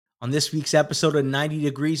On this week's episode of 90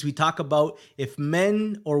 Degrees, we talk about if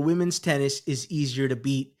men or women's tennis is easier to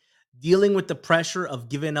beat, dealing with the pressure of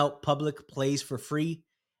giving out public plays for free,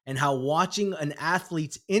 and how watching an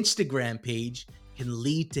athlete's Instagram page can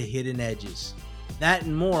lead to hidden edges. That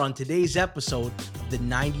and more on today's episode of the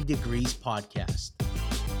 90 Degrees podcast.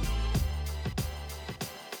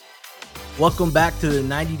 Welcome back to the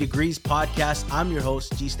 90 Degrees podcast. I'm your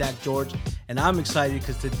host, G Stack George, and I'm excited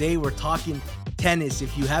because today we're talking tennis.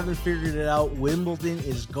 If you haven't figured it out, Wimbledon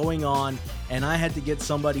is going on, and I had to get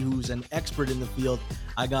somebody who's an expert in the field.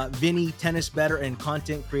 I got Vinny, tennis bettor and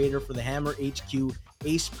content creator for the Hammer HQ,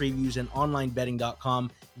 Ace Previews, and OnlineBetting.com.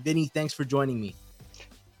 Vinny, thanks for joining me.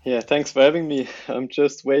 Yeah, thanks for having me. I'm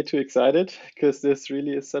just way too excited because this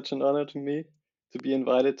really is such an honor to me to be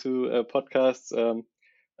invited to a podcast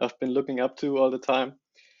I've been looking up to all the time.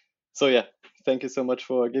 So yeah, thank you so much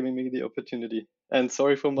for giving me the opportunity. And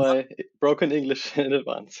sorry for my broken English in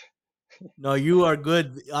advance. No, you are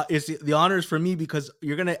good. It's the honor is for me because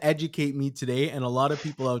you're going to educate me today, and a lot of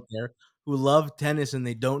people out there who love tennis and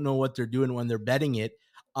they don't know what they're doing when they're betting it.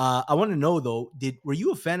 I want to know though, were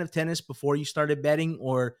you a fan of tennis before you started betting,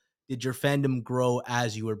 or did your fandom grow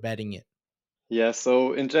as you were betting it? Yeah,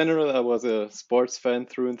 so in general, I was a sports fan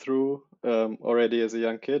through and through already as a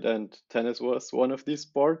young kid, and tennis was one of these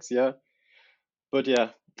sports. Yeah, but yeah,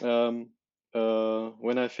 um,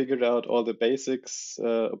 when I figured out all the basics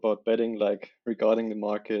about betting, like regarding the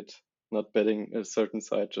market, not betting a certain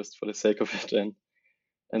side just for the sake of it,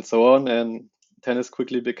 and so on, and tennis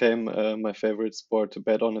quickly became my favorite sport to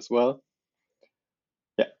bet on as well.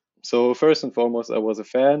 Yeah. So first and foremost, I was a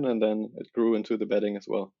fan, and then it grew into the betting as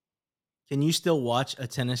well. Can you still watch a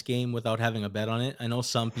tennis game without having a bet on it? I know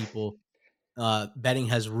some people betting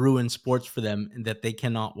has ruined sports for them and that they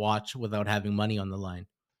cannot watch without having money on the line.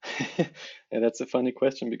 And that's a funny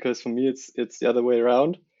question because for me, it's the other way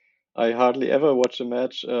around. I hardly ever watch a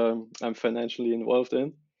match I'm financially involved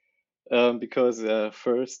in. Because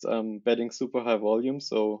first I'm betting super high volume,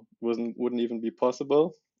 so wouldn't even be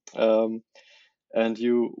possible. Um, and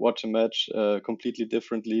you watch a match completely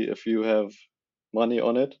differently if you have money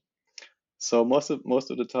on it. So most of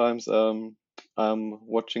the times I'm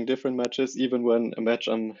watching different matches, even when a match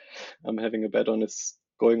I'm having a bet on is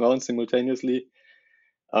going on simultaneously.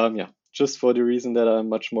 Yeah, just for the reason that I'm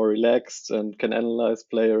much more relaxed and can analyze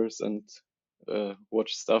players and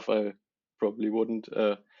watch stuff I probably wouldn't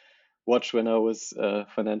watch when I was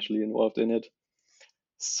financially involved in it.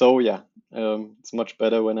 So yeah, it's much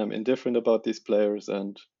better when I'm indifferent about these players,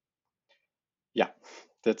 and yeah,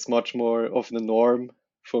 that's much more of the norm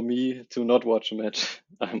for me to not watch a match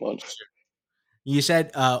I'm on. You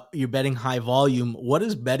said you're betting high volume. What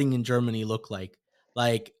does betting in Germany look like?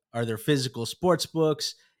 Like, are there physical sports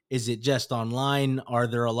books? Is it just online? Are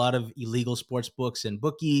there a lot of illegal sports books and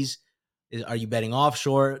bookies? Are you betting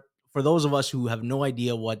offshore? For those of us who have no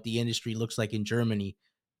idea what the industry looks like in Germany,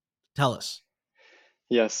 tell us.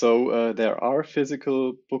 Yeah, so there are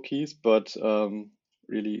physical bookies, but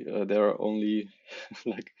really there are only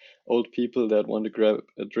like old people that want to grab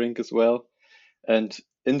a drink as well. And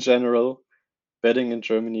in general, betting in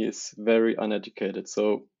Germany is very uneducated.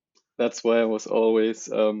 So that's why I was always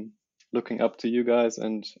looking up to you guys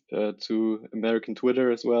and to American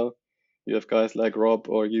Twitter as well. You have guys like Rob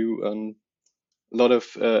or you, and a lot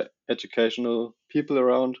of educational people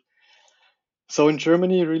around. So in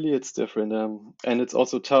Germany, really, it's different, and it's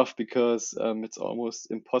also tough because it's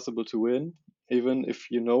almost impossible to win, even if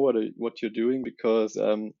you know what you're doing. Because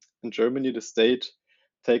in Germany, the state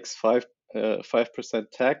takes 5%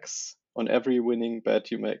 tax on every winning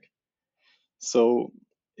bet you make. So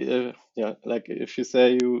yeah, like if you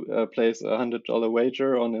say you place $100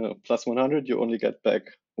 wager on a plus 100, you only get back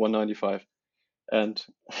 195, and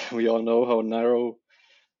we all know how narrow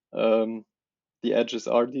um, the edges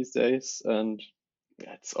are these days, and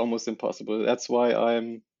yeah, it's almost impossible. That's why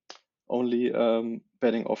I'm only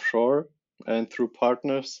betting offshore and through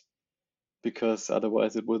partners because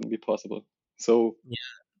otherwise it wouldn't be possible. So Yeah,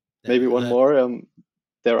 maybe one that more.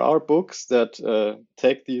 There are books that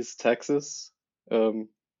take these taxes.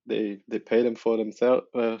 They pay them for themselves,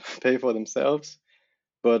 pay for themselves,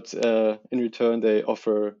 but in return they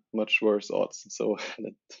offer much worse odds. So yeah,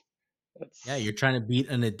 that's you're trying to beat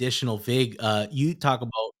an additional vig. You talk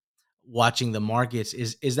about watching the markets.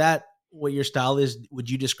 Is that what your style is? Would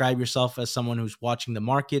you describe yourself as someone who's watching the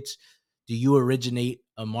markets? Do you originate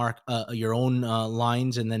a your own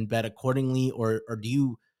lines and then bet accordingly, or do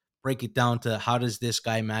you break it down to how does this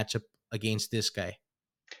guy match up against this guy?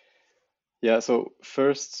 Yeah, so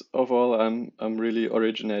first of all, I'm really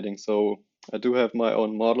originating. So I do have my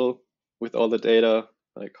own model with all the data,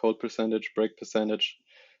 like hold percentage, break percentage.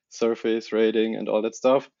 surface rating and all that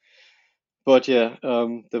stuff. But yeah,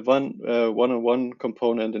 the one-on-one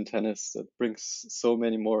component in tennis that brings so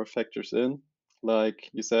many more factors in, like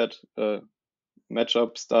you said,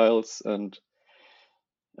 matchup styles, and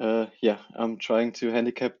yeah, I'm trying to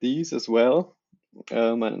handicap these as well.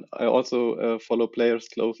 And I also follow players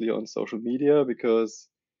closely on social media because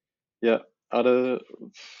yeah, other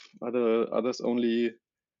others only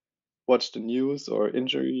watch the news or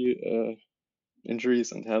injuries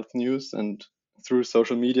and health news, and through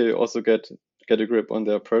social media you also get a grip on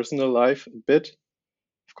their personal life a bit.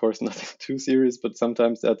 Of course, nothing too serious, but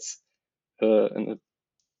sometimes that's an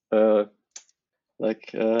an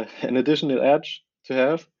additional edge to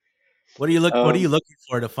have. What are you Um, looking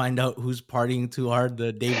for to find out who's partying too hard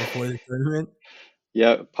the day before the tournament?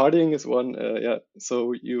 yeah, partying is one. Yeah,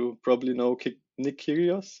 so you probably know Nick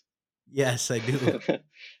Kyrgios. Yes, I do.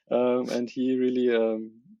 And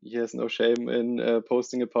he has no shame in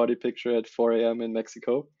posting a party picture at 4 a.m. in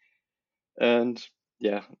Mexico. And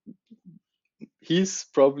yeah, he's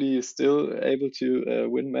probably still able to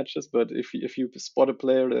win matches, but if you spot a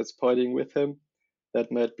player that's partying with him,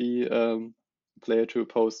 that might be a player to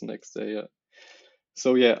oppose the next day. Yeah.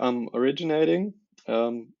 So yeah, I'm originating,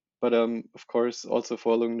 but I'm of course also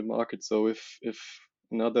following the market. So if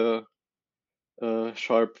another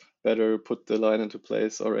sharp better put the line into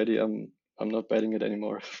place already, I'm not betting it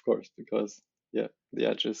anymore, of course, because yeah, the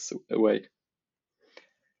edge is away.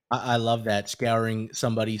 I love that, scouring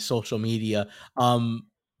somebody's social media.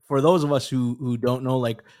 For those of us who don't know,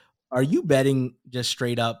 like, are you betting just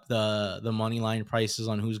straight up the money line prices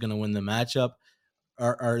on who's going to win the matchup?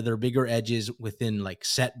 Are there bigger edges within like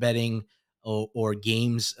set betting or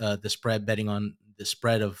games? The spread betting on the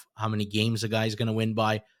spread of how many games a guy's going to win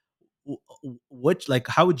by. What like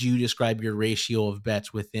how would you describe your ratio of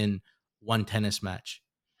bets within one tennis match?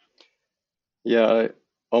 Yeah, I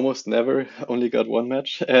almost never only got one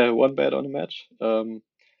match, one bet on a match.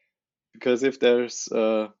 Because if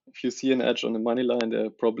you see an edge on the money line, there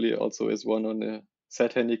probably also is one on the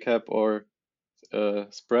set handicap or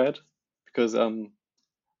spread. Because I'm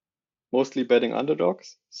mostly betting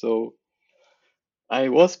underdogs, so I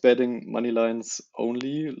was betting money lines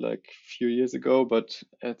only like a few years ago, but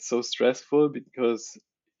it's so stressful because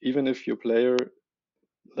even if your player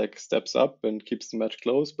like steps up and keeps the match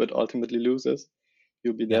close, but ultimately loses,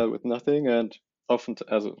 you'll be Yeah, there with nothing. And often,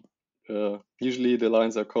 usually the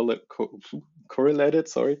lines are correlated.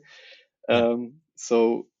 Sorry. yeah.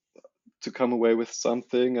 So to come away with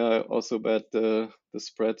something, I also bet the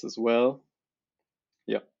spreads as well.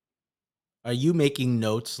 Yeah. Are you making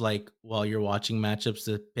notes like while you're watching matchups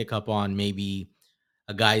to pick up on maybe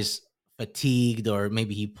a guy's fatigued or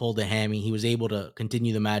maybe he pulled a hammy, he was able to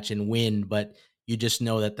continue the match and win, but you just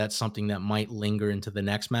know that that's something that might linger into the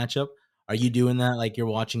next matchup? Are you doing that like you're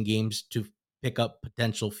watching games to pick up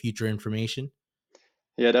potential future information?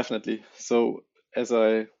 Yeah, definitely. So as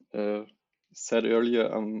I uh, said earlier,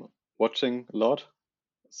 I'm watching a lot.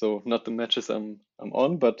 So not the matches I'm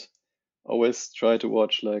on, but always try to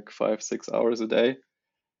watch like 5, 6 hours a day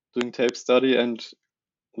doing tape study, and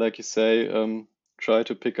like you say, try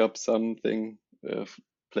to pick up something,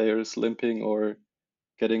 players limping or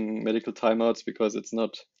getting medical timeouts because it's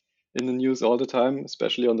not in the news all the time,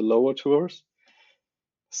 especially on the lower tours.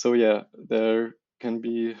 So yeah, there can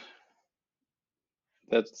be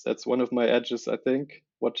that's one of my edges, I think,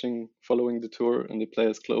 following the tour and the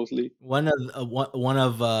players closely.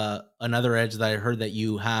 Another edge that I heard that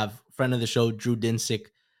you have, friend of the show, Drew Dinsick,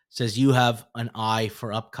 says you have an eye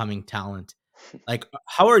for upcoming talent. Like,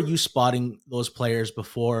 how are you spotting those players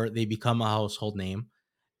before they become a household name?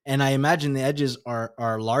 And I imagine the edges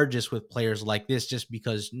are largest with players like this just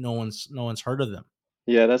because no one's heard of them.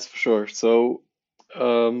 Yeah, that's for sure. So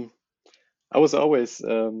um, I was always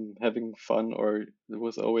having fun, or it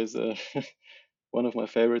was always one of my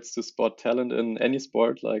favorites to spot talent in any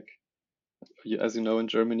sport. Like, as you know, in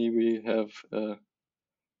Germany, we have a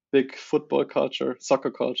big football culture,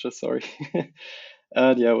 soccer culture, sorry.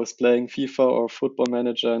 And yeah, I was playing FIFA or Football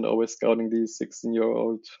Manager and always scouting these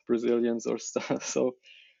 16-year-old Brazilians or stuff. So,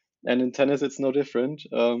 and in tennis, it's no different.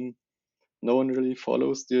 No one really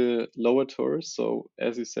follows the lower tours. So,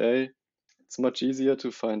 as you say, it's much easier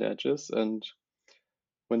to find edges. And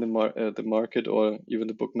when the market or even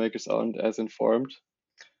the bookmakers aren't as informed.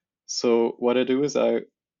 So what I do is I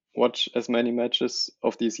watch as many matches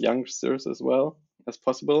of these youngsters as well as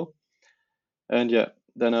possible, and yeah,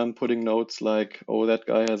 then I'm putting notes like, oh, that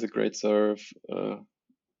guy has a great serve,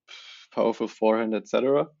 powerful forehand,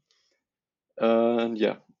 etc. And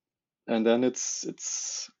yeah, and then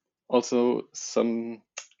it's also some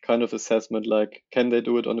kind of assessment like, can they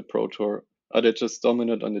do it on the pro tour? Are they just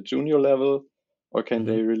dominant on the junior level, or can Hmm.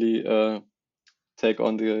 they really take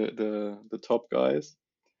on the top guys?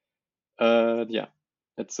 Yeah,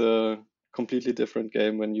 it's a completely different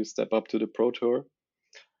game when you step up to the Pro Tour.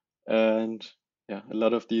 And yeah, a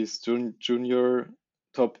lot of these junior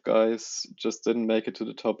top guys just didn't make it to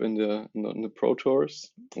the top in the Pro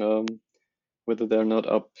Tours. Whether they're not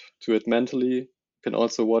up to it mentally, you can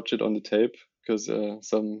also watch it on the tape because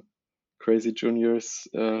some crazy juniors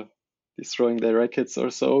destroying their rackets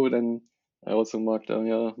or so. Then I also marked down,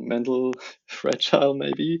 yeah, mental fragile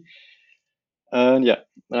maybe. And yeah,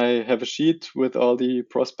 I have a sheet with all the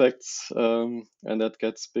prospects, and that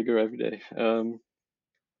gets bigger every day.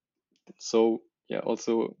 So yeah,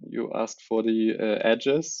 also you asked for the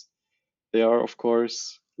edges. They are of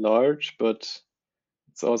course large, but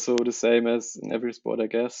it's also the same as in every sport, I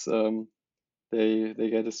guess. They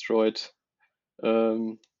get destroyed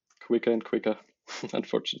um, quicker and quicker,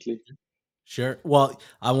 unfortunately. Sure. Well,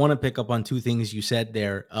 I want to pick up on two things you said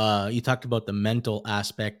there. You talked about the mental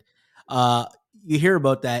aspect. Uh, you hear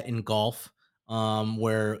about that in golf,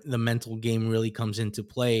 where the mental game really comes into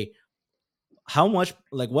play. How much,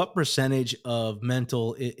 like, what percentage of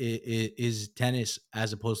mental is tennis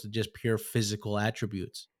as opposed to just pure physical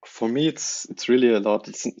attributes? For me, it's really a lot.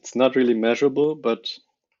 It's not really measurable, but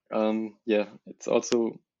yeah, it's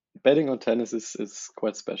also betting on tennis is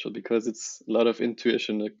quite special because it's a lot of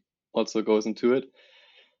intuition that also goes into it.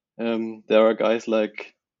 There are guys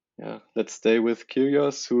like, yeah, let's stay with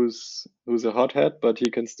Kyrgios, who's a hothead, but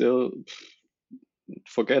he can still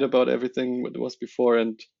forget about everything what was before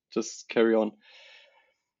and just carry on.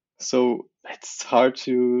 So it's hard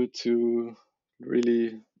to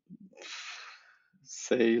really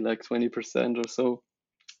say like 20% or so,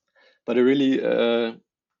 but I really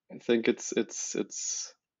think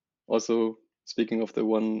it's also speaking of the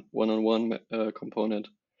one-on-one component.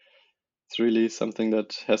 It's really something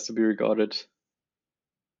that has to be regarded.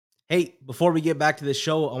 Hey, before we get back to the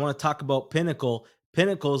show, I want to talk about Pinnacle.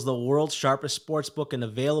 Pinnacle is the world's sharpest sports book and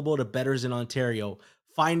available to bettors in Ontario.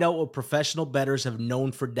 Find out what professional bettors have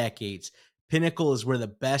known for decades. Pinnacle is where the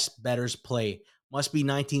best bettors play. Must be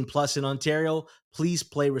 19 plus in Ontario. Please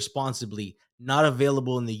play responsibly. Not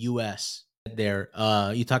available in the US. There,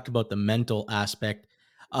 you talked about the mental aspect.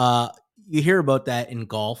 Uh, you hear about that in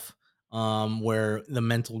golf, where the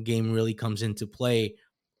mental game really comes into play.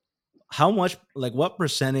 How much, like, what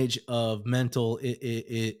percentage of mental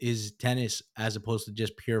is tennis as opposed to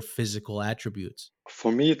just pure physical attributes?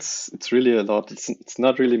 For me, it's really a lot. It's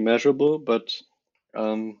not really measurable, but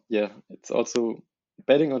yeah, it's also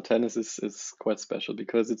betting on tennis is quite special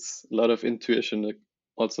because it's a lot of intuition that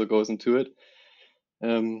also goes into it.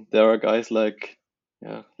 There are guys like,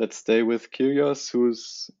 yeah, let's stay with Kyrgios,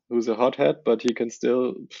 who's a hothead, but he can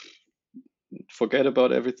still forget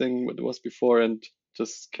about everything what was before and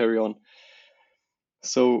just carry on.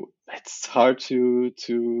 So it's hard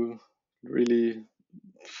to really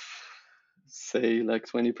say like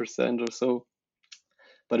 20% or so,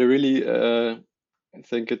 but I really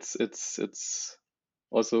think it's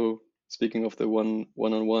also speaking of the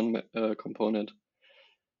one-on-one component.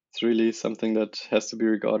 It's really something that has to be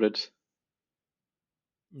regarded.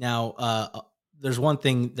 Now, there's one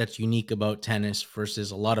thing that's unique about tennis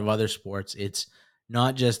versus a lot of other sports. It's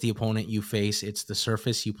not just the opponent you face; it's the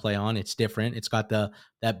surface you play on. It's different. It's got the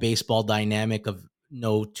that baseball dynamic of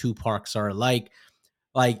no two parks are alike.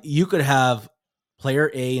 Like, you could have player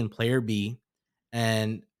A and player B,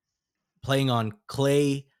 and playing on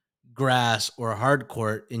clay, grass, or hard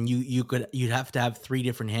court, and you'd have to have three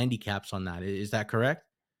different handicaps on that. Is that correct?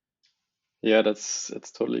 Yeah, that's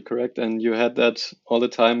totally correct. And you had that all the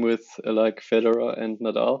time with like Federer and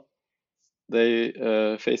Nadal.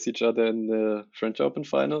 They faced each other in the French Open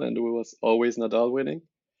final, and it was always Nadal winning.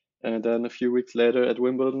 And then a few weeks later at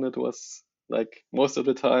Wimbledon, it was like most of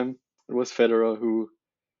the time it was Federer who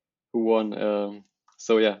won.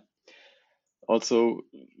 So yeah, also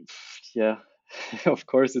yeah, of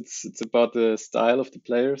course it's about the style of the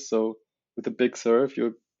player. So with a big serve,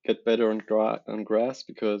 you get better on grass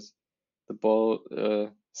because the ball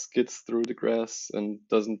skids through the grass and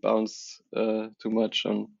doesn't bounce too much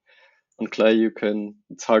on clay. You can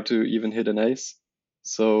It's hard to even hit an ace.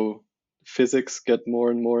 So physics get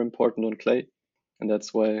more and more important on clay, and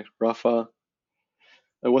that's why Rafa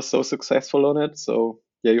was so successful on it. So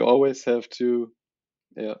yeah, you always have to,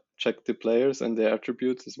 yeah, check the players and their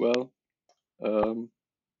attributes as well. Um,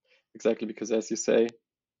 exactly, because as you say,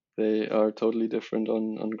 they are totally different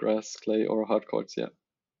on grass, clay, or hard courts. Yeah.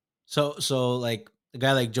 So like a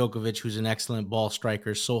guy like Djokovic, who's an excellent ball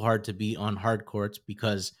striker, is so hard to beat on hard courts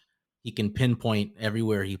because he can pinpoint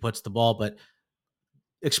everywhere he puts the ball. But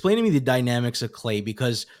explain to me the dynamics of clay,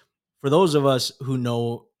 because for those of us who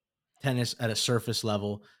know tennis at a surface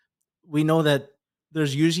level, we know that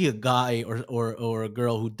there's usually a guy or a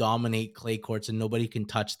girl who dominate clay courts and nobody can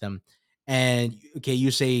touch them. And okay,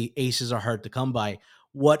 you say aces are hard to come by.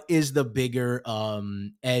 What is the bigger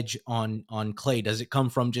edge on clay? Does it come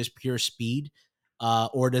from just pure speed,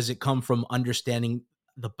 or does it come from understanding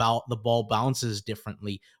the ball bounces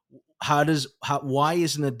differently? Why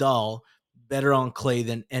is Nadal better on clay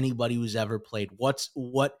than anybody who's ever played?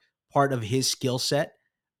 What part of his skill set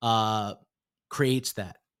uh, creates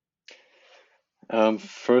that?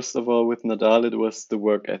 First of all, with Nadal, it was the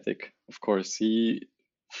work ethic. Of course,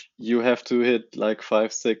 you have to hit like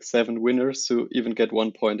five, six, seven winners to even get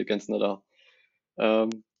 1 point against Nadal. Um,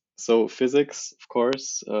 so physics, of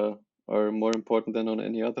course, are more important than on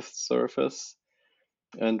any other surface.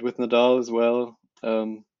 And with Nadal as well,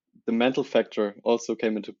 the mental factor also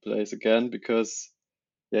came into place again because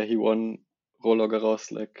yeah, he won Roland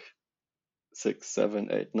Garros like 6, 7,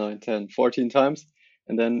 8, 9, 10, 14 times,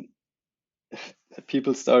 and then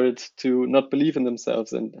people started to not believe in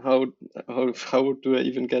themselves and how do I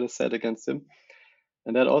even get a set against him?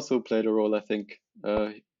 And that also played a role, I think.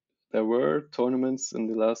 There were tournaments in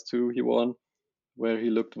the last two he won where he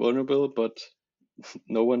looked vulnerable, but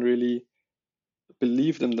no one really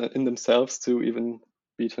believed in themselves to even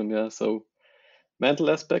beat him. Yeah, so mental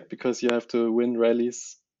aspect because you have to win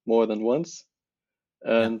rallies more than once,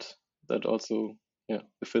 Yeah. and that also, yeah,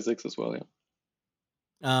 the physics as well. Yeah.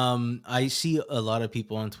 I see a lot of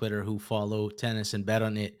people on Twitter who follow tennis and bet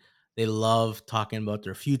on it. They love talking about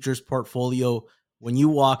their futures portfolio. When you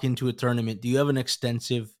walk into a tournament, do you have an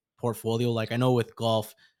extensive portfolio? Like I know with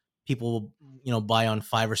golf, people buy on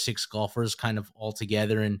five or six golfers kind of all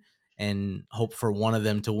together and hope for one of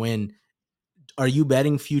them to win. Are you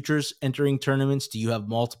betting futures entering tournaments? Do you have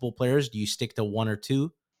multiple players? Do you stick to one or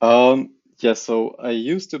two? Yeah, so I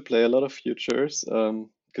used to play a lot of futures,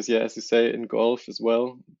 because yeah, as you say, in golf as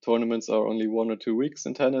well, tournaments are only 1 or 2 weeks.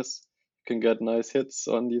 In tennis, you can get nice hits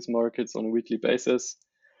on these markets on a weekly basis.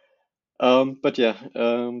 But yeah,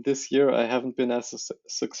 this year I haven't been as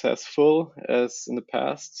successful as in the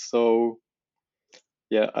past. So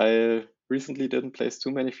yeah, I recently didn't place too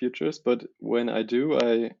many futures, but when I do,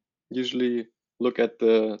 I usually look at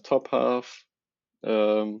the top half,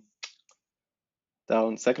 um,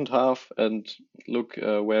 down second half, and look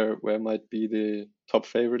where might be the top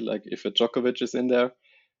favorite. Like if a Djokovic is in there,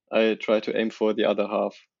 I try to aim for the other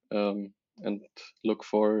half, and look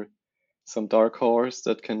for some dark horse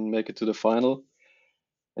that can make it to the final.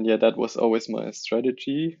 And yeah, that was always my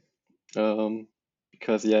strategy, um,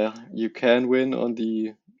 because yeah, you can win on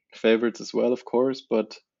the favorites as well, of course,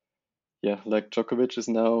 but yeah, like Djokovic is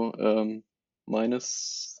now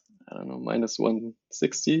minus, I don't know, minus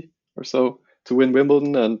 160 or so to win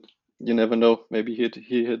Wimbledon, and you never know, maybe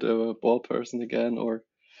he hit a ball person again or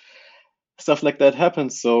stuff like that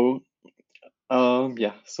happens. So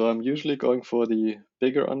yeah, so I'm usually going for the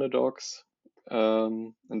bigger underdogs,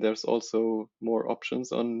 and there's also more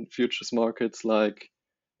options on futures markets, like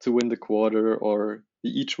to win the quarter or the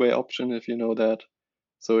each way option, if you know that.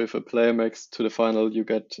 So if a player makes to the final, you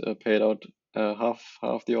get paid out half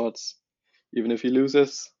the odds, even if he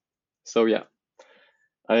loses. So yeah,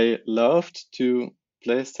 I loved to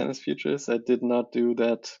place tennis futures. I did not do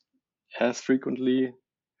that as frequently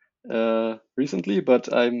recently,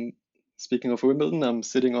 but I'm speaking of Wimbledon. I'm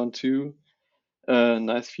sitting on two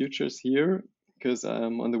nice futures here because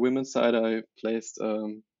on the women's side I placed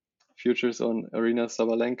futures on Arina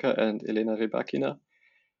Sabalenka and Elena Rybakina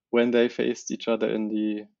when they faced each other in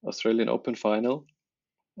the Australian Open final,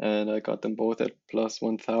 and I got them both at plus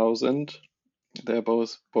 1,000. They're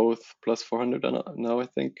both plus 400 now, I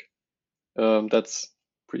think. That's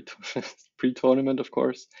pre pre tournament, of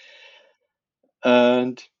course,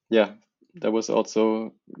 and yeah, that was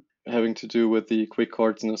also having to do with the quick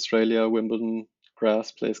courts in Australia. Wimbledon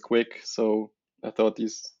grass plays quick, so I thought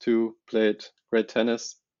these two played great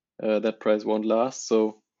tennis. That prize won't last,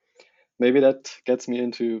 so maybe that gets me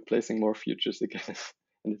into placing more futures again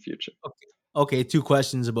in the future. Okay. Okay, two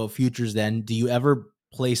questions about futures then. Do you ever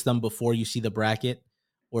place them before you see the bracket,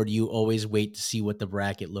 or do you always wait to see what the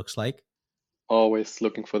bracket looks like? Always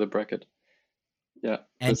looking for the bracket. Yeah,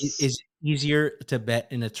 And because is it easier to bet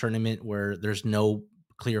in a tournament where there's no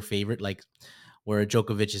clear favorite, like where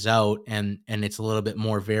Djokovic is out and it's a little bit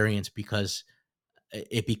more variance because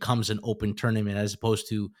it becomes an open tournament as opposed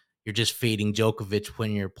to you're just fading Djokovic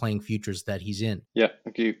when you're playing futures that he's in. yeah,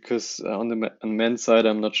 okay, because on the on men's side,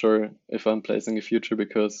 I'm not sure if I'm placing a future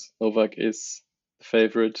because Novak is the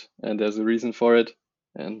favorite and there's a reason for it.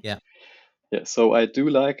 And Yeah. Yeah, so I do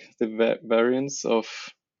like the variance of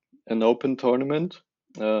an open tournament,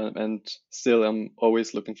 and still I'm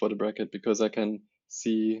always looking for the bracket because I can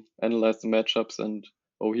analyze the matchups, and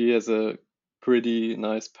oh, he has a pretty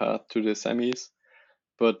nice path to the semis.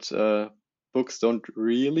 But books don't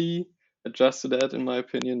really adjust to that, in my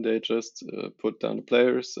opinion. They just put down the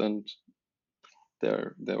players and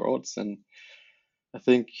their odds. And I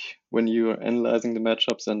think when you are analyzing the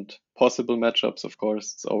matchups and possible matchups, of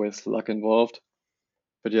course, it's always luck involved.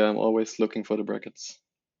 But yeah, I'm always looking for the brackets.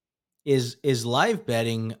 Is live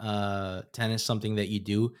betting tennis something that you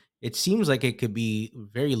do? It seems like it could be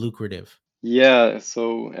very lucrative. Yeah,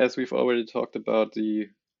 so as we've already talked about the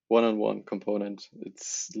one-on-one component,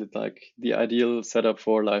 it's like the ideal setup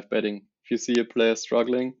for live betting. If you see a player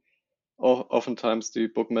struggling, oftentimes the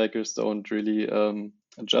bookmakers don't really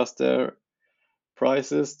adjust their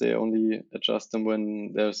prices. They only adjust them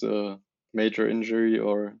when there's a major injury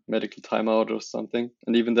or medical timeout or something.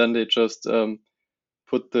 And even then, they just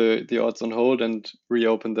put the odds on hold and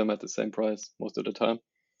reopen them at the same price most of the time.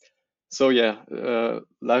 So yeah,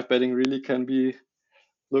 live betting really can be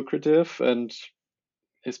lucrative, and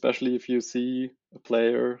especially if you see a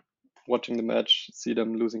player watching the match, see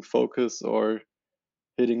them losing focus or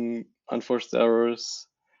hitting unforced errors,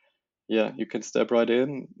 yeah, you can step right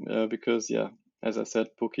in because, yeah, as I said,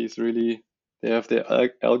 bookies really they have their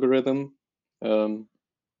algorithm um,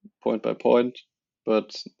 point by point,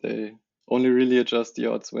 but they only really adjust the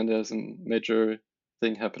odds when there's a major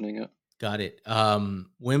thing happening. Yeah. Got it.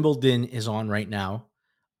 Wimbledon is on right now.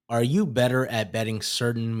 Are you better at betting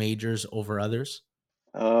certain majors over others?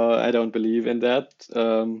 I don't believe in that.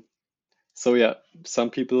 So yeah, some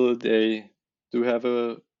people they do have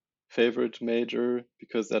a favorite major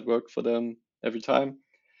because that worked for them every time.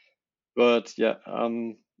 But yeah,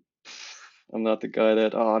 I'm not the guy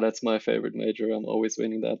that, oh, that's my favorite major. I'm always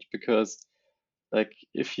winning that because, like,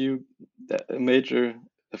 if you a major,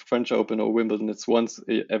 the French Open or Wimbledon, it's once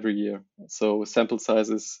every year, so sample size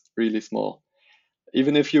is really small.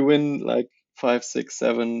 Even if you win like five, six,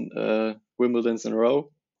 seven Wimbledons in a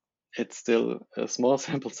row, it's still a small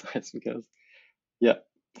sample size because, yeah,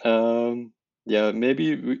 um, yeah,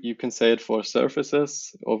 maybe you can say it for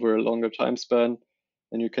surfaces over a longer time span,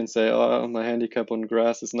 and you can say, oh, my handicap on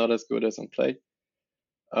grass is not as good as on clay.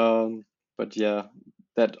 But yeah,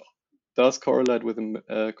 that does correlate with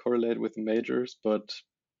the majors, but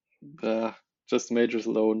uh, just majors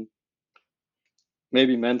alone,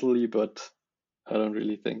 maybe mentally, but I don't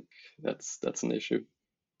really think that's an issue.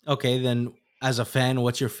 Okay, then as a fan,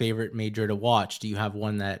 what's your favorite major to watch? Do you have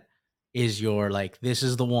one that is your like this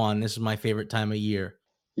is the one, this is my favorite time of year?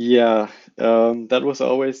 Yeah, that was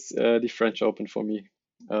always the French Open for me.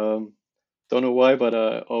 Um, don't know why, but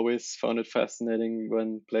I always found it fascinating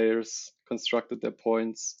when players constructed their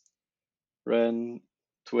points, ran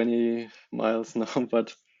 20 miles now,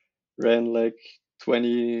 but ran like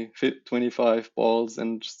 25 balls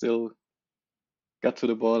and still got to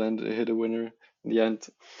the ball and hit a winner in the end.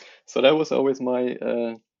 So that was always my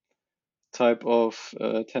type of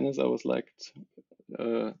tennis I was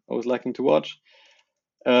liking to watch.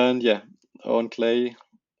 And yeah, on clay,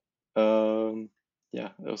 um, yeah,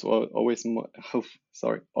 it was always oh,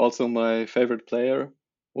 sorry. Also, my favorite player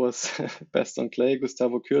was best on clay,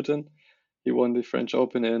 Gustavo Kuerten. He won the French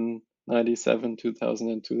Open in 97, 2000,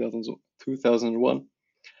 and 2001.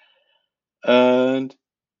 And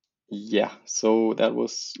yeah, so that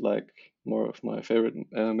was like more of my favorite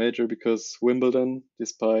major because Wimbledon,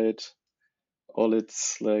 despite all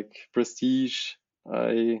its like prestige,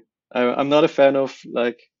 I'm not a fan of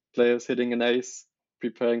like players hitting an ace,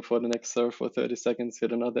 preparing for the next serve for 30 seconds,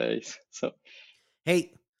 hit another ace. So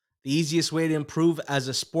Hey, the easiest way to improve as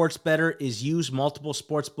a sports bettor is use multiple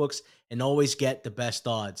sports books and always get the best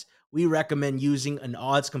odds. We recommend using an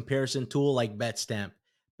odds comparison tool like BetStamp.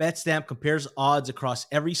 BetStamp compares odds across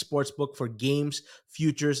every sports book for games,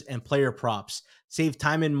 futures, and player props. Save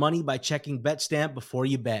time and money by checking BetStamp before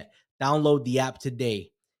you bet. Download the app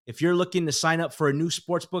today. If you're looking to sign up for a new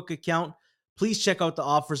sportsbook account, please check out the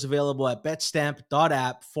offers available at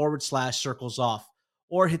betstamp.app/circles off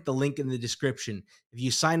or hit the link in the description. If you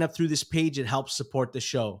sign up through this page, it helps support the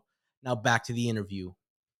show. Now back to the interview.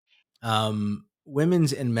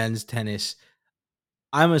 Women's and men's tennis.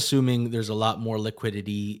 I'm assuming there's a lot more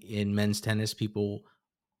liquidity in men's tennis. People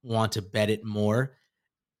want to bet it more.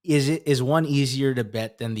 Is one easier to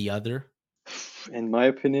bet than the other? in my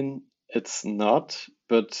opinion, it's not,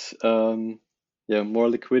 but yeah, more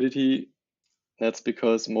liquidity. That's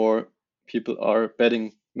because more people are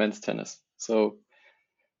betting men's tennis. So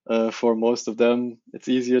for most of them, it's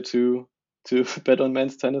easier to bet on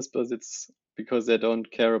men's tennis, but it's because they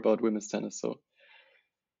don't care about women's tennis. So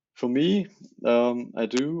for me, I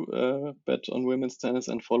do bet on women's tennis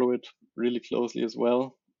and follow it really closely as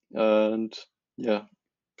well. And yeah,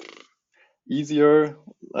 easier,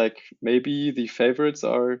 like maybe the favorites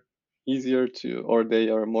are easier to, or they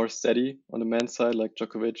are more steady on the men's side, like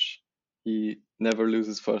Djokovic. He never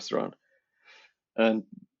loses first round. And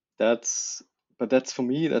that's, but that's for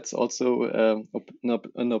me, that's also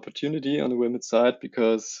an opportunity on the women's side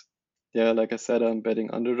because, yeah, like I said, I'm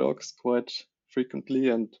betting underdogs quite frequently.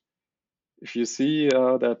 And if you see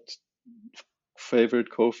that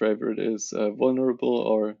favorite, co-favorite is vulnerable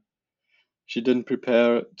or she didn't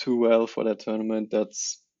prepare too well for that tournament,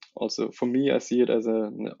 that's also for me, I see it as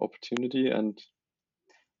an opportunity. And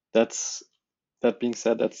that's, that being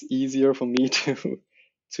said, that's easier for me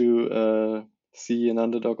to see an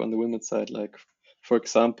underdog on the women's side. Like for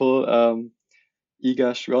example,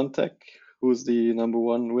 Iga Swiatek, who's the number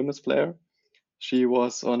one women's player. She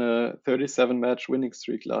was on a 37 match winning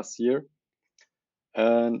streak last year,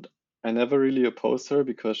 and I never really opposed her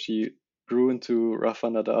because she grew into Rafa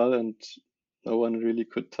Nadal, and no one really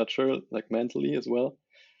could touch her, like mentally as well.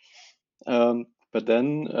 But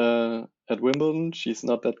then at Wimbledon, she's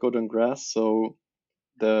not that good on grass, so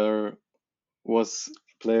there was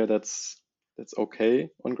a player that's okay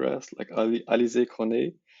on grass, like Alize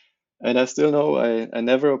Cornet. And I still know I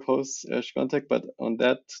never oppose Świątek, but on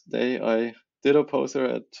that day I did oppose her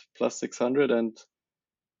at plus 600, and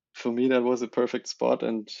for me that was a perfect spot,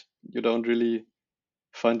 and you don't really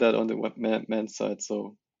find that on the men's side.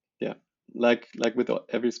 So yeah, like with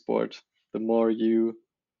every sport, the more you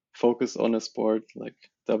focus on a sport like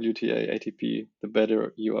WTA, ATP, the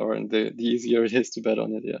better you are, and the easier it is to bet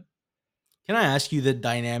on it. Yeah. Can I ask you the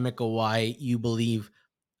dynamic of why you believe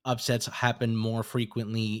upsets happen more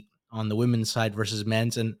frequently on the women's side versus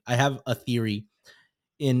men's? And I have a theory.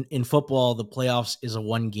 In football, the playoffs is a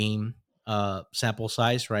one game sample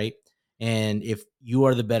size, right? And if you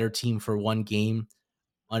are the better team for one game,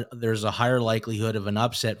 there's a higher likelihood of an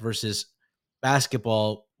upset versus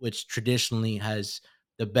basketball, which traditionally has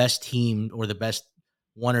the best team or the best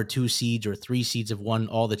one or two seeds or three seeds have won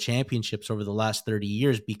all the championships over the last 30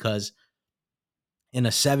 years because in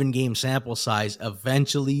a 7 game sample size,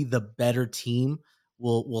 eventually the better team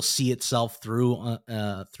will see itself through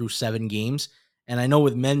 7 games. And I know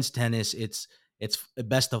with men's tennis, it's a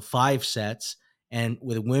best of 5 sets, and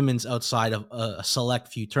with women's outside of a select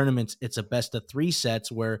few tournaments, it's a best of 3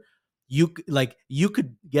 sets where you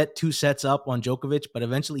could get 2 sets up on Djokovic, but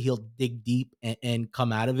eventually he'll dig deep and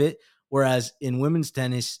come out of it. Whereas in women's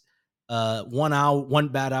tennis, 1 hour, 1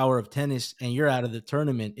 bad hour of tennis, and you're out of the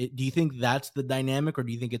tournament. Do you think that's the dynamic, or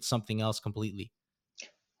do you think it's something else completely?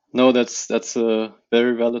 No, that's a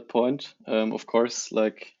very valid point. Of course,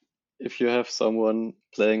 like if you have someone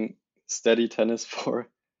playing steady tennis for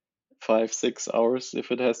 5, 6 hours,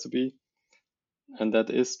 if it has to be, and that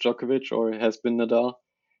is Djokovic or has been Nadal,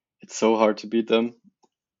 it's so hard to beat them.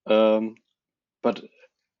 Um, but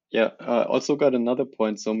yeah, I also got another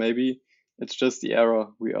point. So maybe it's just the era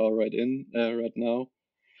we are right now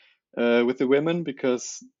with the women,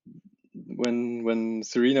 because when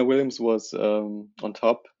Serena Williams was on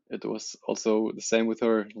top, it was also the same with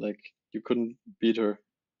her. Like you couldn't beat her,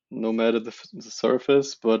 no matter the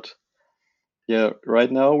surface. But yeah,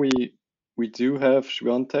 right now we do have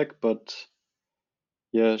Swiatek, but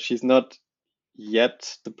yeah, she's not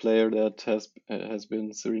yet the player that has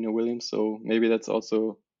been Serena Williams. So maybe that's also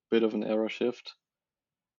a bit of an era shift.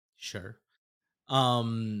 Sure.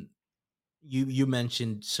 Um, you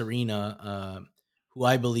mentioned Serena, who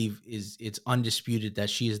I believe is it's undisputed that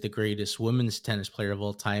she is the greatest women's tennis player of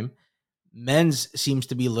all time. Men's seems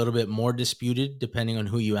to be a little bit more disputed depending on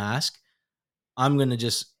who you ask. I'm gonna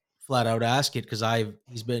just flat out ask it because I've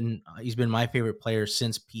he's been my favorite player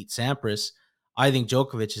since Pete Sampras. I think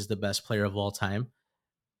Djokovic is the best player of all time.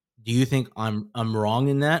 Do you think I'm wrong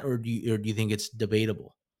in that, or do you think it's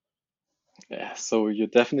debatable? Yeah, so you're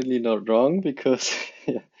definitely not wrong because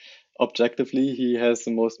objectively he has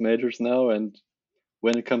the most majors now, and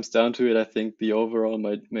when it comes down to it, I think the overall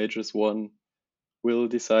majors one will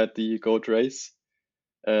decide the GOAT race.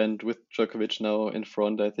 And with Djokovic now in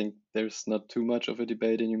front, I think there's not too much of a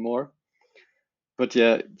debate anymore. But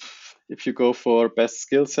yeah, if you go for best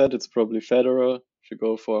skill set, it's probably Federer. If you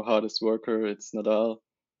go for hardest worker, it's Nadal.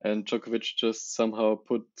 And Djokovic just somehow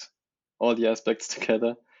put all the aspects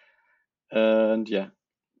together. And yeah,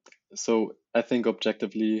 so I think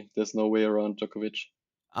objectively, there's no way around Djokovic.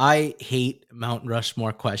 I hate Mount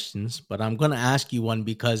Rushmore questions, but I'm going to ask you one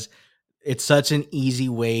because it's such an easy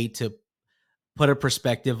way to put a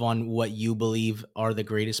perspective on what you believe are the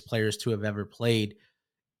greatest players to have ever played.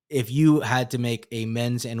 if you had to make a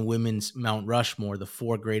men's and women's Mount Rushmore, the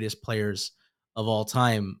four greatest players of all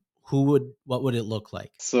time, what would it look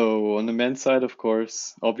like? So on the men's side, of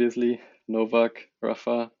course, obviously Novak,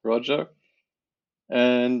 Rafa, Roger.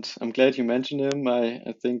 And I'm glad you mentioned him.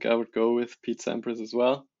 I think I would go with Pete Sampras as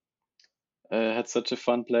well. Had such a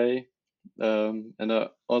fun play. And I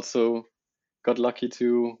also got lucky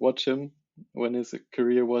to watch him when his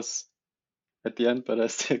career was at the end, but I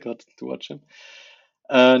still got to watch him.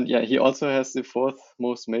 And yeah, he also has the fourth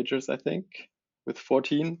most majors, I think, with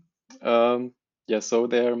 14. Yeah, so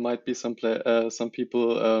there might be some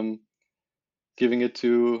people giving it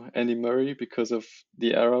to Andy Murray because of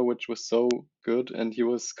the era, which was so good, and he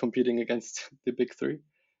was competing against the big three.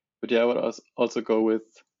 But yeah, I would also go with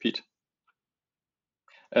Pete.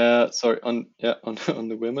 Sorry, on yeah, on on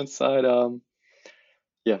the women's side,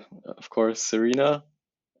 yeah, of course, Serena.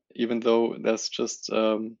 Even though there's just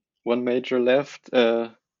one major left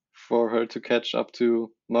for her to catch up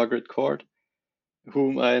to Margaret Court,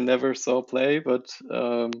 whom I never saw play. But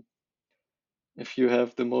if you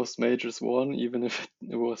have the most majors won, even if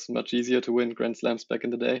it was much easier to win Grand Slams back in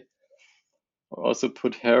the day, I'll also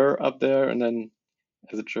put her up there. And then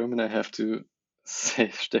as a German, I have to say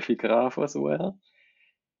Steffi Graf as well.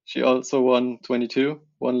 She also won 22,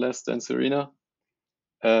 one less than Serena,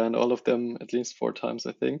 and all of them at least four times,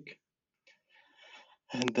 I think.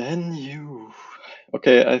 And then you.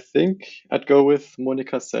 Okay, I think I'd go with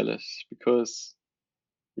Monica Seles because,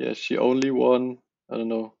 yeah, she only won, I don't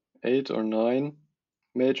know, eight or nine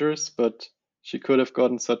majors, but she could have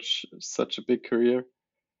gotten such a big career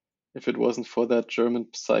if it wasn't for that German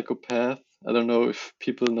psychopath. I don't know if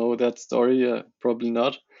people know that story, probably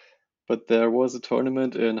not, but there was a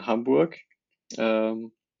tournament in Hamburg,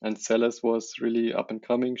 and Seles was really up and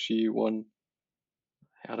coming. She won,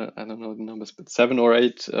 I don't know the numbers, but seven or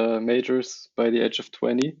eight majors by the age of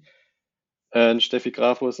 20. And Steffi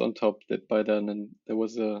Graf was on top by then, and there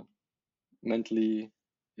was a mentally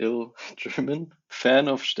ill German fan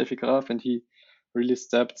of Steffi Graf, and he really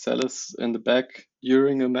stabbed Salas in the back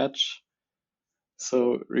during a match.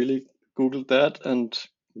 So really googled that, and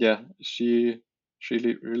yeah, she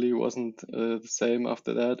really wasn't the same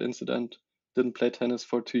after that incident. Didn't play tennis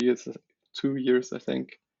for 2 years, 2 years I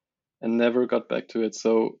think, and never got back to it.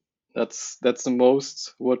 So that's the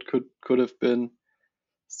most what could have been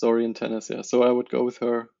story in tennis. Yeah, so I would go with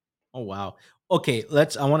her. Oh wow. Okay,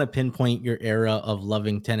 I want to pinpoint your era of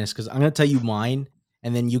loving tennis because I'm gonna tell you mine,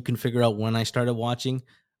 and then you can figure out when I started watching.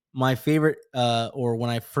 My favorite, or when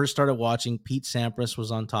I first started watching, Pete Sampras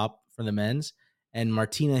was on top for the men's, and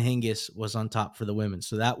Martina Hingis was on top for the women.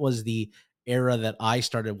 So that was the era that I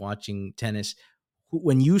started watching tennis.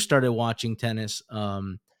 When you started watching tennis,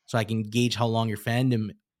 so I can gauge how long your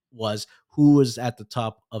fandom was, who was at the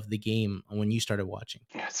top of the game when you started watching?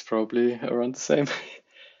 It's probably around the same.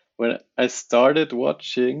 When I started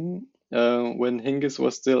watching, when Hingis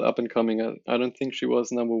was still up and coming, I don't think she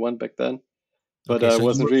was number one back then, but Okay, I so you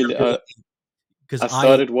wasn't were really. there really because I I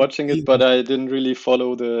started watching it, but I didn't really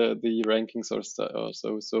follow the rankings or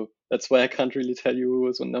so. So that's why I can't really tell you who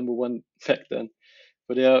was on number one back then.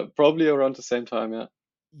 But yeah, probably around the same time. Yeah.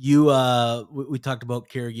 we talked about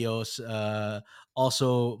Kyrgios,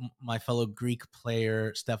 also my fellow Greek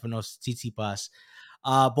player Stefanos Tsitsipas.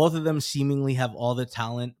 Both of them seemingly have all the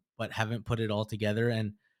talent, but haven't put it all together.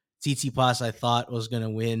 And Tsitsipas, I thought was going to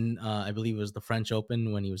win. I believe it was the French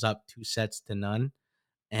Open when he was up 2-0,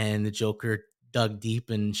 and the Joker dug deep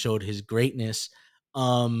and showed his greatness.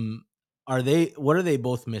 Um, what are they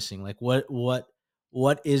both missing? Like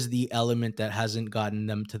what is the element that hasn't gotten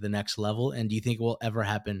them to the next level? And do you think it will ever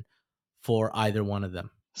happen for either one of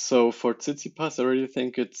them? So for Tsitsipas, I really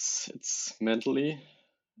think it's mentally,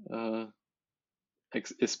 uh,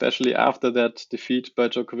 especially after that defeat by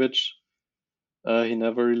Djokovic. He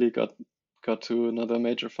never really got to another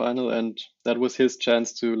major final, and that was his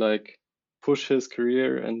chance to like push his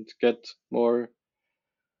career and get more,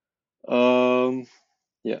 um,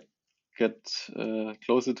 yeah, get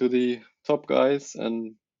closer to the top guys.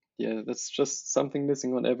 And yeah, that's just something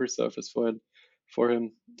missing on every surface for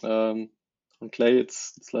him. On clay,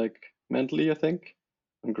 it's like mentally, I think.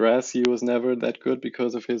 On grass, he was never that good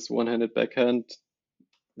because of his one-handed backhand.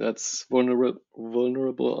 That's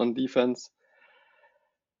vulnerable on defense.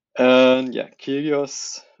 And yeah,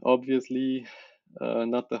 Kyrgios, obviously,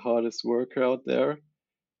 not the hardest worker out there.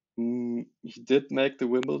 He did make the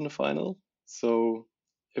Wimbledon final, so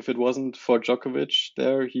if it wasn't for Djokovic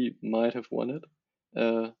there, he might have won it.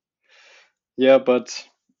 Uh, yeah, but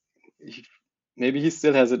he, maybe he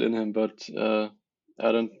still has it in him, but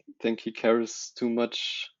I don't think he cares too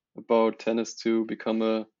much about tennis to become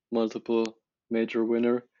a multiple major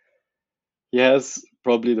winner. he has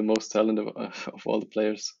probably the most talent of all the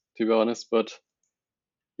players, to be honest. But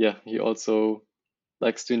yeah, he also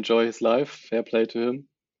likes to enjoy his life. Fair play to him,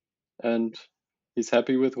 and he's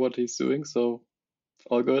happy with what he's doing, so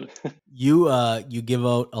all good. You give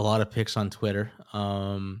out a lot of picks on Twitter.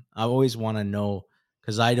 I always want to know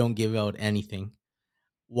because I don't give out anything.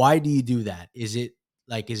 Why do you do that? Is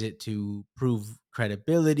it to prove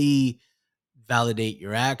credibility, validate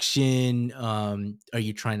your action? Are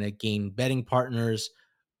you trying to gain betting partners?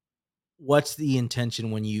 What's the intention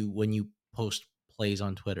when you post plays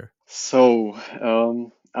on Twitter? So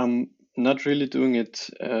I'm not really doing it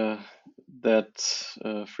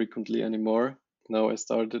that frequently anymore. Now I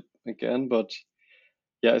started again, but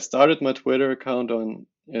yeah, I started my Twitter account on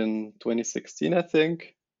in 2016, I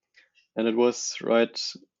think, and it was right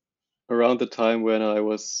around the time when I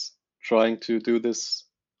was trying to do this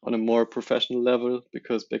on a more professional level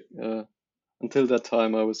because until that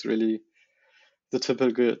time I was really the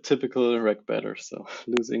typical rec better, so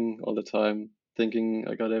losing all the time, thinking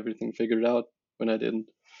I got everything figured out when I didn't.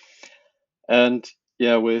 And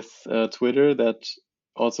yeah, with Twitter that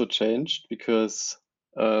also changed because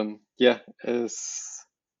yeah,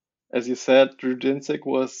 as you said, Drew Dinsick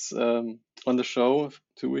was on the show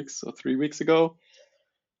 2 weeks or 3 weeks ago,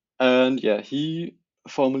 and yeah, he,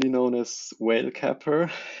 formerly known as Whale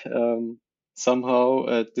Capper,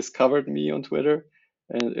 somehow discovered me on Twitter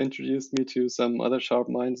and introduced me to some other sharp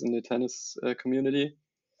minds in the tennis community.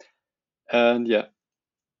 And yeah,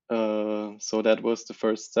 so that was the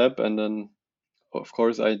first step. And then, of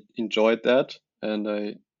course, I enjoyed that and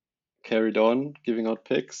I carried on giving out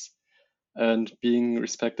picks. And being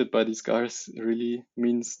respected by these guys really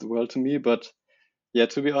means the world to me. But yeah,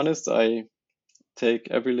 to be honest, I take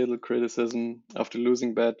every little criticism after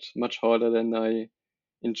losing bet much harder than I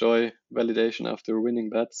enjoy validation after winning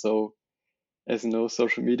bet. So as you know,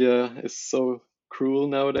 social media is so cruel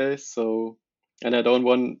nowadays. So and I don't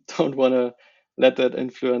want to let that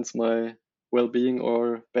influence my well-being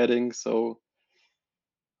or betting. So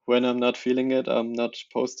when I'm not feeling it, I'm not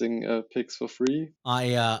posting pics for free.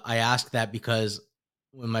 I ask that because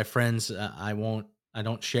when my friends, I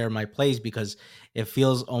don't share my plays because it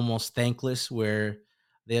feels almost thankless where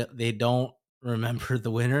they don't remember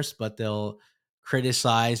the winners, but they'll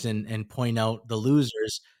criticize and point out the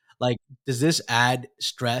losers. Like, does this add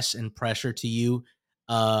stress and pressure to you?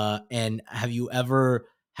 And have you ever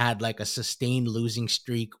had like a sustained losing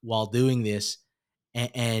streak while doing this?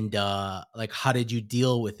 Like, how did you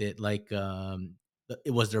deal with it? Like,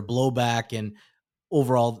 was there blowback and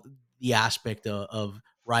overall the aspect of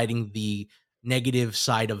writing the negative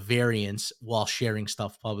side of variance while sharing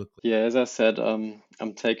stuff publicly? Yeah, as I said, I'm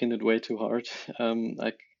taking it way too hard.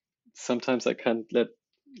 I sometimes I can't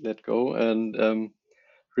let go, and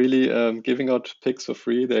really giving out pics for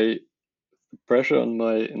free. They pressure on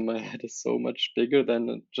my in my head is so much bigger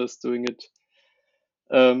than just doing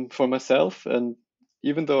it for myself. And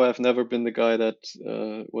even though I've never been the guy that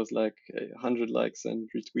was like 100 likes and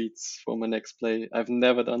retweets for my next play, I've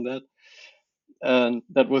never done that, and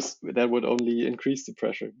that would only increase the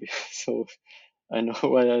pressure. So I know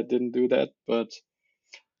why I didn't do that, but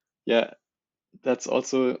yeah, that's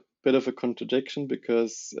also a bit of a contradiction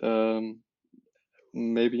because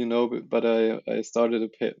maybe you know, but I started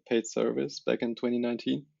a paid service back in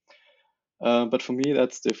 2019. But for me,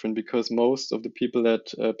 that's different because most of the people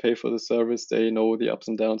that pay for the service, they know the ups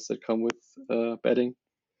and downs that come with betting.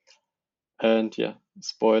 And yeah,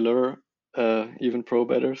 spoiler, even pro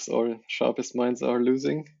bettors or sharpest minds are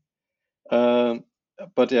losing. Um,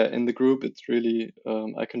 but yeah, in the group, it's really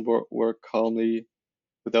I can work calmly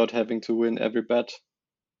without having to win every bet,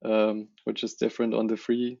 which is different on the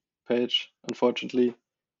free page, unfortunately,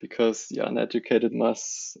 because yeah, uneducated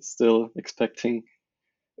mass still expecting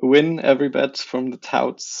a win every bet from the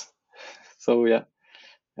touts. So yeah,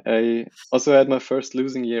 I also had my first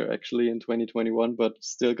losing year actually in 2021, but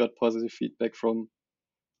still got positive feedback from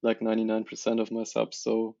like 99% of my subs.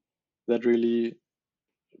 So that really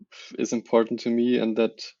is important to me, and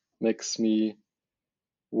that makes me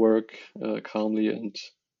work calmly and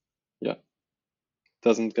yeah,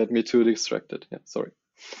 doesn't get me too distracted. Yeah, sorry.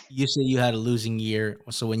 You say you had a losing year,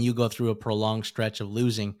 so when you go through a prolonged stretch of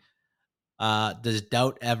losing, does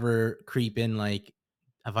doubt ever creep in? Like,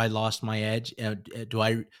 have I lost my edge? Do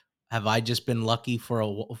I have I just been lucky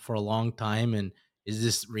for for a long time, and is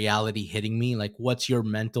this reality hitting me? Like, what's your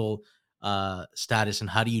mental status, and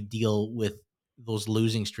how do you deal with those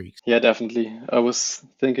losing streaks? Yeah, definitely. I was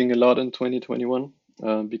thinking a lot in 2021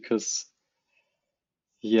 because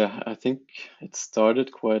yeah, I think it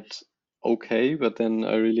started quite okay, but then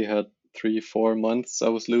I really had 3, 4 months I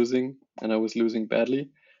was losing and I was losing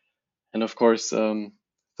badly. And of course,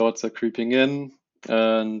 thoughts are creeping in.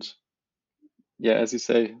 And yeah, as you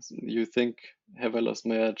say, you think, have I lost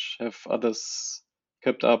my edge? Have others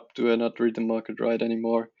kept up? Do I not read the market right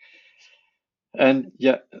anymore? And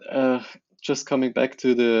yeah, uh, just coming back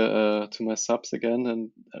to the to my subs again,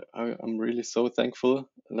 and I'm really so thankful.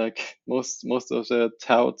 Like most of the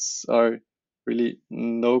touts are really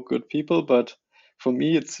no good people, but for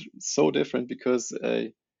me it's so different because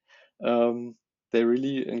um, they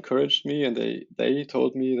really encouraged me, and they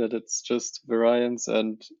told me that it's just variance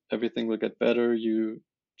and everything will get better.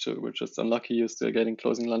 We're just unlucky. You're still getting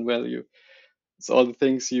closing line value. It's all the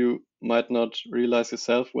things you might not realize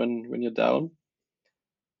yourself when you're down.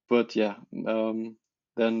 But yeah,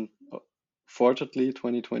 then fortunately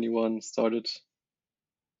 2021 started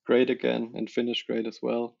great again and finished great as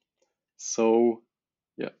well. So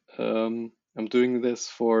yeah, I'm doing this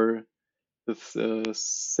for the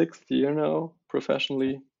sixth year now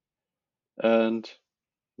professionally, and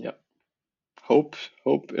yeah, hope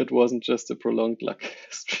hope it wasn't just a prolonged luck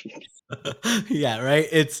streak. Yeah, right.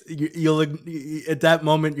 It's at that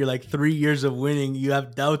moment you're like 3 years of winning. You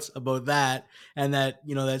have doubts about that, and that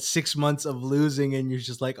that 6 months of losing, and you're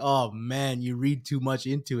just like, oh man, you read too much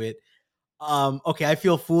into it. Okay, I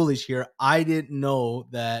feel foolish here. I didn't know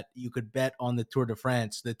that you could bet on the Tour de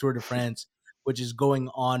France, which is going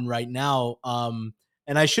on right now.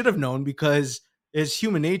 And I should have known because it's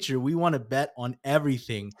human nature. We want to bet on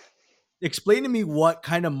everything. Explain to me what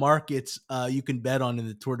kind of markets you can bet on in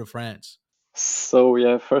the Tour de France. So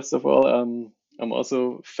yeah, first of all, I'm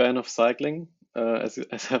also a fan of cycling. As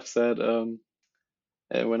I've said,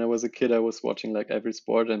 when I was a kid, I was watching like every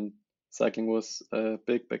sport, and cycling was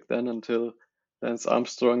big back then until Lance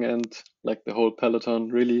Armstrong and like the whole peloton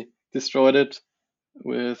really destroyed it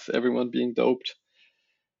with everyone being doped.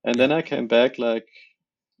 And Yeah. then I came back like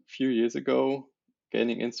a few years ago,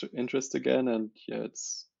 gaining interest again, and yeah,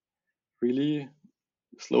 it's really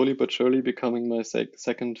slowly but surely becoming my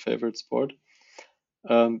second favorite sport.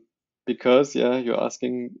 Um, because yeah, you're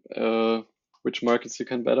asking which markets you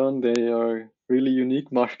can bet on. They are really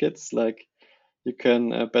unique markets. Like you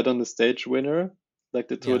can bet on the stage winner, like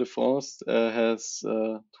the Tour Yeah. de France has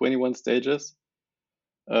 21 stages.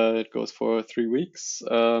 It goes for 3 weeks.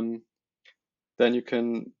 Then you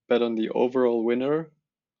can bet on the overall winner,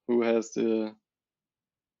 who has the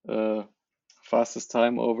uh, fastest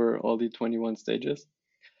time over all the 21 stages.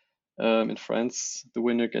 In France, the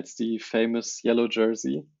winner gets the famous yellow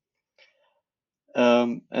jersey.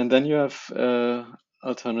 And then you have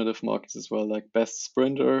alternative markets as well, like best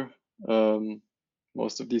sprinter. Um,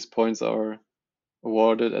 most of these points are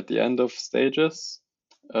awarded at the end of stages,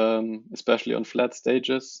 especially on flat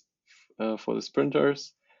stages for the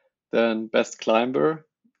sprinters. Then best climber,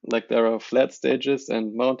 like there are flat stages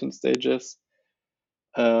and mountain stages.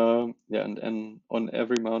 Yeah, and on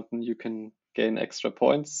every mountain you can gain extra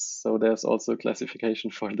points. So there's also a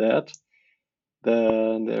classification for that.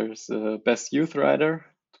 Then there's best youth rider,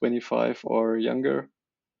 25 or younger,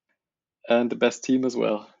 and the best team as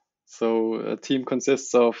well. So a team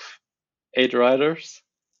consists of 8 riders,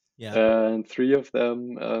 Yeah. and three of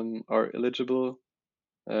them are eligible,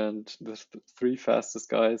 and the three fastest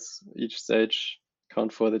guys each stage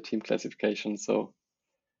count for the team classification. So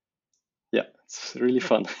yeah, it's really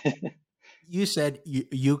fun. You said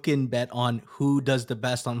you can bet on who does the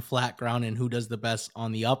best on flat ground and who does the best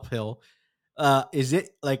on the uphill. Is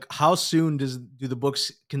it like how soon do the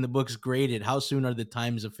books can the books grade it? How soon are the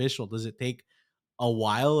times official? Does it take a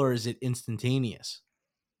while or is it instantaneous?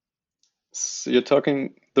 So you're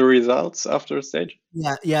talking the results after a stage?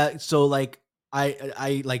 Yeah, yeah. So like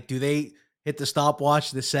I like do they hit the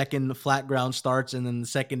stopwatch the second the flat ground starts and then the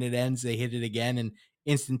second it ends they hit it again and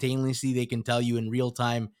instantaneously they can tell you in real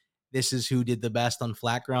time this is who did the best on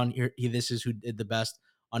flat ground this is who did the best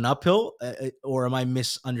on uphill or am I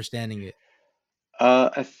misunderstanding it?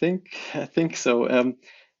 I think so.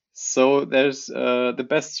 So there's the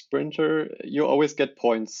best sprinter. You always get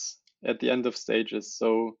points at the end of stages.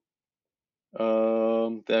 So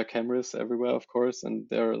there are cameras everywhere, of course, and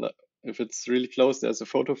if it's really close, there's a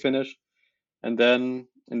photo finish, and then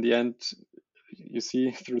in the end, you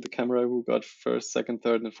see through the camera who got first, second,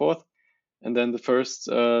 third, and fourth. And then the first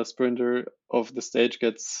sprinter of the stage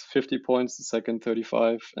gets 50 points, the second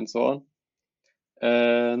 35, and so on.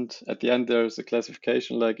 And at the end, there's a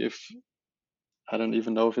classification like if I don't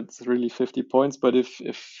even know if it's really 50 points, but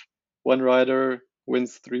if one rider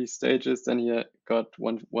wins 3 stages, then he got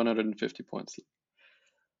 150 points.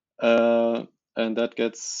 Uh, and that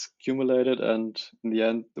gets accumulated, and in the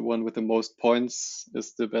end, the one with the most points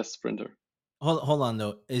is the best sprinter. Hold on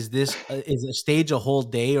though. Is this is a stage a whole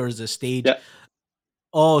day or is a stage Yeah,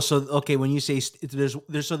 Oh, so okay, when you say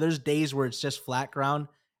there's days where it's just flat ground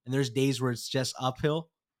and there's days where it's just uphill.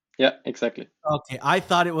 Yeah, exactly. Okay, I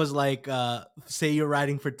thought it was like, say you're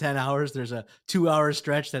riding for 10 hours, there's a 2-hour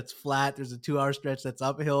stretch that's flat, there's a 2-hour stretch that's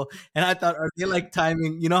uphill, and I thought, are they like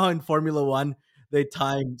timing, you know how in Formula 1 they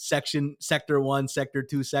time sector 1, sector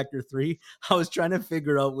 2, sector 3? I was trying to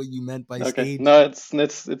figure out what you meant by Okay. stage. No,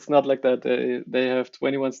 it's not like that. They have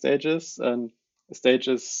 21 stages, and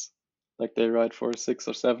stages like they ride for 6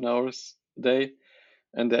 or 7 hours a day,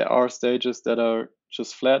 and there are stages that are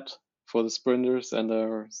just flat for the sprinters, and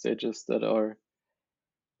there are stages that are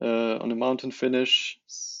on a mountain finish.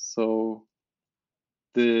 So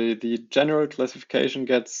the general classification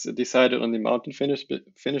gets decided on the mountain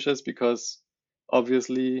finishes because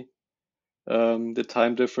obviously the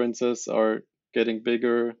time differences are getting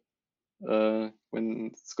bigger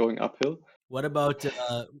when it's going uphill. What about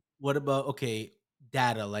okay,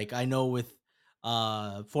 data? Like I know with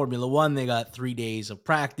Formula 1 they got 3 days of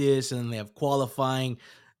practice and then they have qualifying.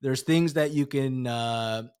 There's things that you can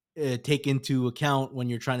take into account when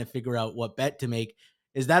you're trying to figure out what bet to make.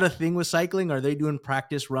 Is that a thing with cycling? Are they doing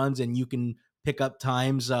practice runs and you can pick up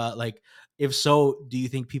times like if so, do you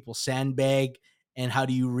think people sandbag and how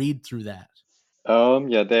do you read through that?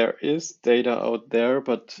 Yeah, there is data out there,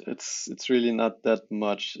 but it's really not that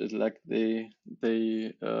much. It's like they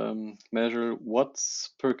measure watts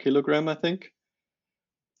per kilogram, I think.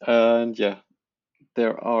 And yeah,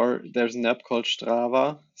 there's an app called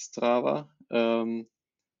Strava,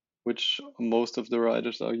 which most of the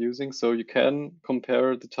riders are using. So you can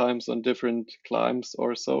compare the times on different climbs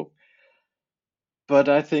or so. But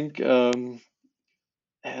I think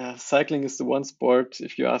cycling is the one sport,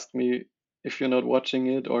 if you ask me, if you're not watching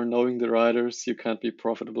it or knowing the riders, you can't be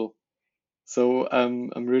profitable. So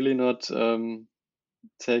I'm really not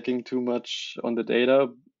taking too much on the data,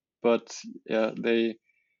 but yeah, they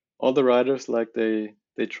all the riders like they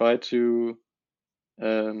try to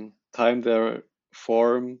time their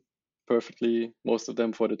form perfectly. Most of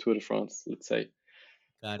them for the Tour de France, let's say.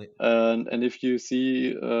 Got it. And if you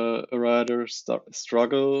see a rider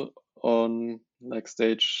struggle on like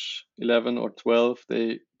stage 11 or 12,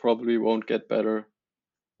 they probably won't get better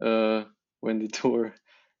uh, when the tour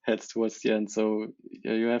heads towards the end. So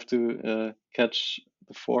yeah, you have to catch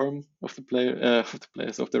the form of the of the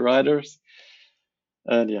players, of the riders.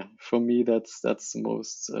 And yeah, for me, that's the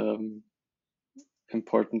most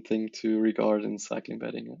important thing to regard in cycling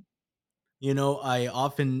betting. You know, I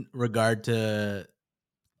often regard to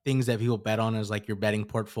things that people bet on as like your betting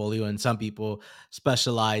portfolio, and some people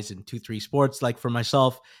specialize in 2 3 sports. Like for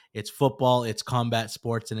myself, it's football, it's combat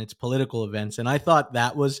sports, and it's political events, and I thought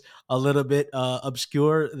that was a little bit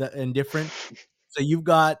obscure and different. So you've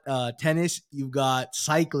got tennis, you've got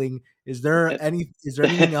cycling. Is there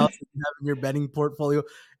anything else that you have in your betting portfolio?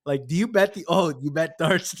 Like, do you bet you bet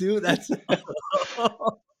darts too? That's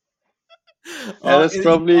Yeah, that's you know,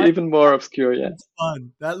 probably even more obscure. Yeah, it's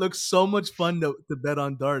fun. That looks so much fun to bet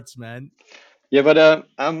on darts, man. yeah, but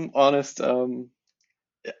I'm honest.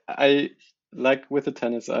 I like with the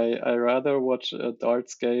tennis. I rather watch a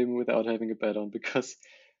darts game without having a bet on because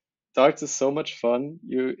darts is so much fun.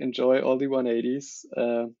 You enjoy all the 180s,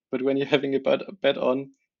 but when you're having a bet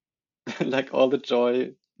on, like all the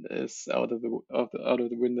joy is out of the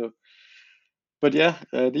window. But yeah,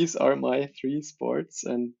 these are my three sports,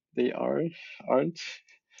 and they aren't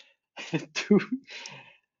too.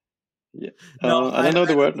 Yeah, No, I don't know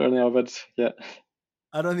the word right now, but yeah,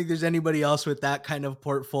 I don't think there's anybody else with that kind of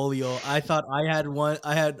portfolio. I thought I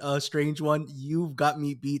had a strange one. You've got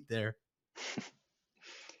me beat there.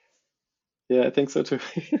 yeah, I think so too.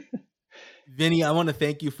 Vinny, I want to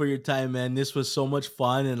thank you for your time, man. This was so much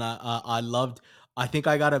fun, and I loved. I think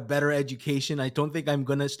I got a better education. I don't think I'm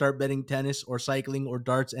gonna start betting tennis or cycling or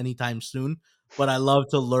darts anytime soon, but I love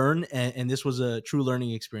to learn, and this was a true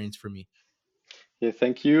learning experience for me. Yeah,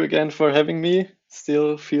 thank you again for having me.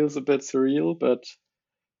 Still feels a bit surreal, but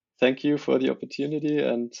thank you for the opportunity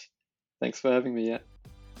and thanks for having me. Yeah,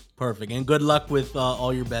 Perfect, and good luck with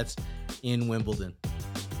all your bets in Wimbledon.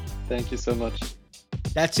 thank you so much.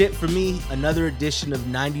 That's it for me. Another edition of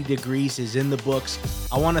 90 Degrees is in the books.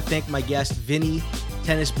 I want to thank my guest, Vinny,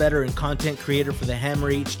 tennis bettor and content creator for the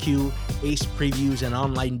Hammer HQ, Ace Previews, and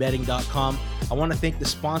OnlineBetting.com. I want to thank the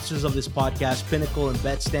sponsors of this podcast, Pinnacle and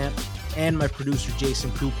BetStamp, and my producer,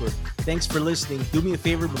 Jason Cooper. Thanks for listening. Do me a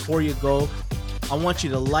favor before you go. I want you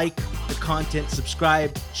to like the content,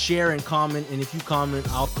 subscribe, share, and comment. And if you comment,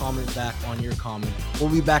 I'll comment back on your comment. We'll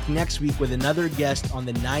be back next week with another guest on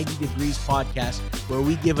the 90 Degrees podcast, where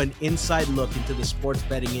we give an inside look into the sports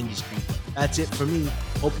betting industry. That's it for me.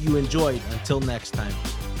 Hope you enjoyed. Until next time.